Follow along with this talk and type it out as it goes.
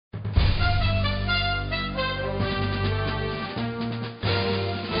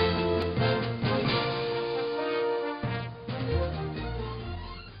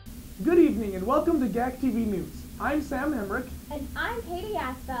and welcome to GAC TV News. I'm Sam Hemrick. And I'm Katie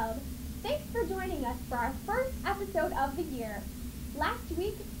Asfeld. Thanks for joining us for our first episode of the year. Last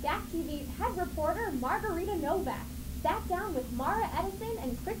week, GAC TV's head reporter Margarita Novak sat down with Mara Edison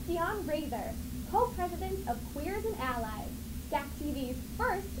and Christiane Rather, co-presidents of Queers and Allies, GAC TV's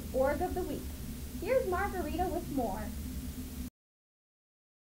first org of the week. Here's Margarita with more.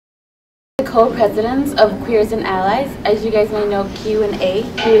 Co-presidents of Queers and Allies, as you guys may know, Q&A,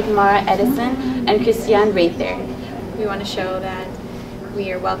 here with Mara Edison and Christiane Rather. We want to show that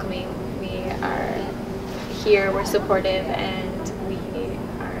we are welcoming, we are here, we're supportive, and we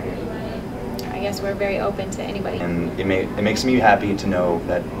are, I guess we're very open to anybody. And it makes me happy to know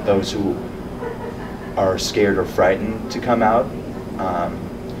that those who are scared or frightened to come out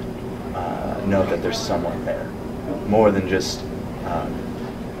know that there's someone there, more than just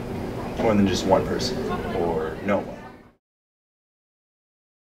one person or no one.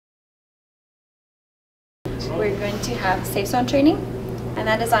 We're going to have Safe Zone training, and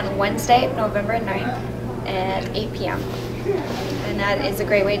that is on Wednesday, November 9th at 8 p.m. And that is a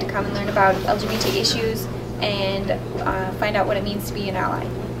great way to come and learn about LGBT issues and find out what it means to be an ally.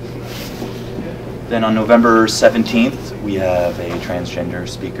 Then on November 17th, we have a transgender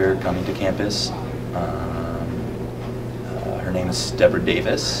speaker coming to campus. Her name is Deborah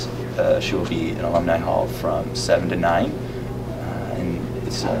Davis. She will be in Alumni Hall from 7 to 9. And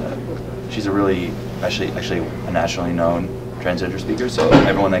she's a really, actually a nationally known transgender speaker, so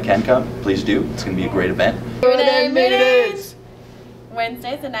everyone that can come, please do. It's going to be a great event.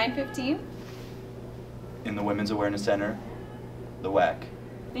 Wednesdays at 9:15. In the Women's Awareness Center, the WAC.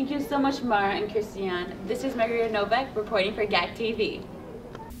 Thank you so much, Mara and Christiane. This is Margarita Novak reporting for GAC TV.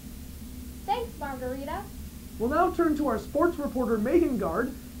 Thanks, Margarita. We'll now turn to our sports reporter Megan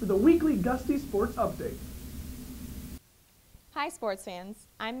Gard for the weekly Gusty Sports Update. Hi sports fans,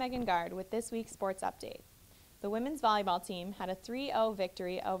 I'm Megan Gard with this week's sports update. The women's volleyball team had a 3-0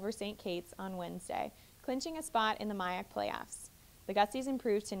 victory over St. Kate's on Wednesday, clinching a spot in the MIAC playoffs. The Gusties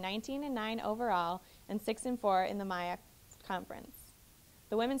improved to 19-9 overall and 6-4 in the MIAC conference.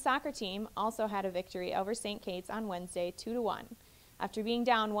 The women's soccer team also had a victory over St. Kate's on Wednesday 2-1. After being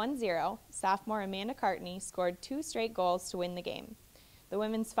down 1-0, sophomore Amanda Cartney scored 2 straight goals to win the game. The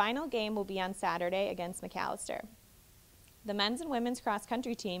women's final game will be on Saturday against McAllister. The men's and women's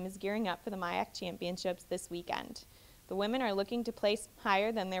cross-country team is gearing up for the MIAC Championships this weekend. The women are looking to place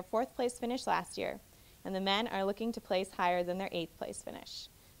higher than their 4th place finish last year, and the men are looking to place higher than their 8th place finish.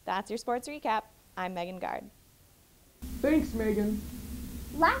 That's your sports recap. I'm Megan Gard. Thanks, Megan.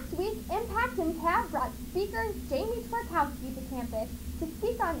 Last week, Impact and TAB brought speaker Jamie Twarkowski to campus to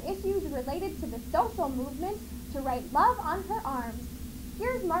speak on issues related to the social movement to write love on her arms.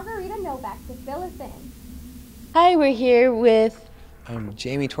 Here's Margarita Novak to fill us in. Hi, we're here with... I'm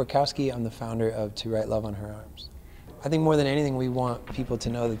Jamie Twarkowski. I'm the founder of To Write Love on Her Arms. I think more than anything, we want people to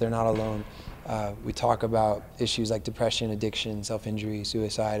know that they're not alone. We talk about issues like depression, addiction, self-injury,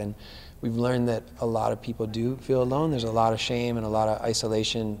 suicide, and we've learned that a lot of people do feel alone. There's a lot of shame and a lot of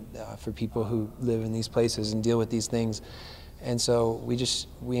isolation for people who live in these places and deal with these things. And so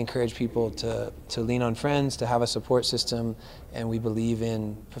we encourage people to lean on friends, to have a support system, and we believe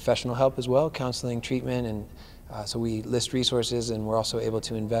in professional help as well, counseling, treatment, and so we list resources, and we're also able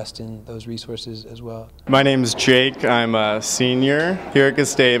to invest in those resources as well. My name is Jake. I'm a senior here at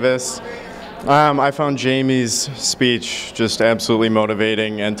Gustavus. I found Jamie's speech just absolutely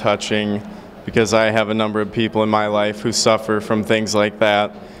motivating and touching because I have a number of people in my life who suffer from things like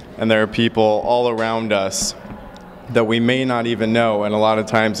that, and there are people all around us that we may not even know, and a lot of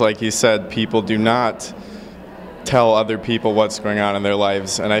times, like he said, people do not tell other people what's going on in their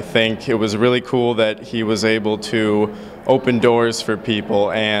lives, and I think it was really cool that he was able to open doors for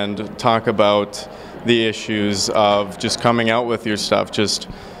people and talk about the issues of just coming out with your stuff, just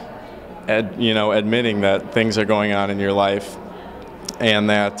admitting that things are going on in your life and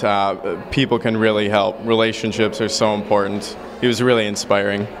that people can really help. Relationships are so important. He was really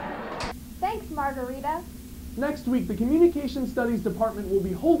inspiring. Thanks, Margarita. Next week, the Communication Studies Department will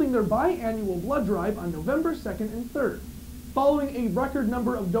be holding their biannual blood drive on November 2nd and 3rd. Following a record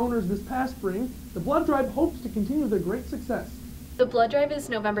number of donors this past spring, the blood drive hopes to continue their great success. The blood drive is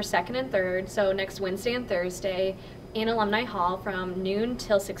November 2nd and 3rd, so next Wednesday and Thursday in Alumni Hall from noon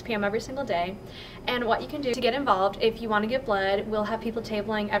till 6 p.m. every single day. And what you can do to get involved, if you want to give blood, we'll have people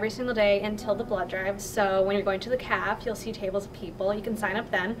tabling every single day until the blood drive. So when you're going to the CAF, you'll see tables of people. You can sign up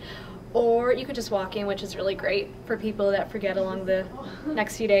then. Or you could just walk in, which is really great for people that forget along the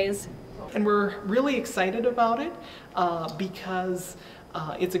next few days. And we're really excited about it because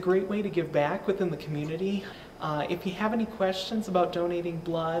it's a great way to give back within the community. If you have any questions about donating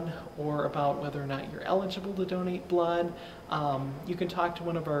blood or about whether or not you're eligible to donate blood, you can talk to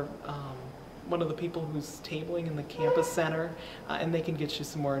one of the people who's tabling in the campus center, and they can get you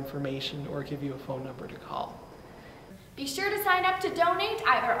some more information or give you a phone number to call. Be sure to sign up to donate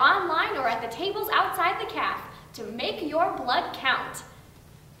either online or at the tables outside the CAF to make your blood count.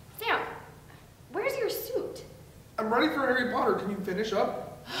 Sam, where's your suit? I'm ready for Harry Potter. Can you finish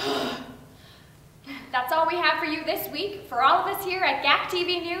up? That's all we have for you this week. For all of us here at GAC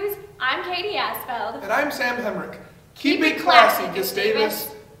TV News, I'm Katie Asfeld. And I'm Sam Hemrick. Keep it classy,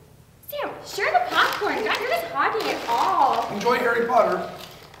 Gustavus. Sam, share the popcorn. God, you're just hogging it all. Enjoy Harry Potter.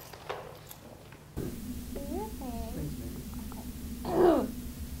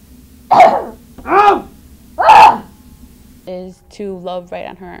 Is to love right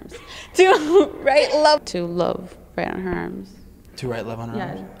on her arms. To write love. To love right on her arms. To write love on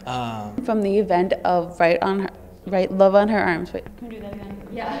her arms? From the event of write love on her arms. Wait, can we do that again?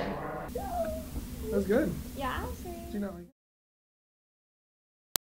 Yeah. That was good. Yeah, I'll say.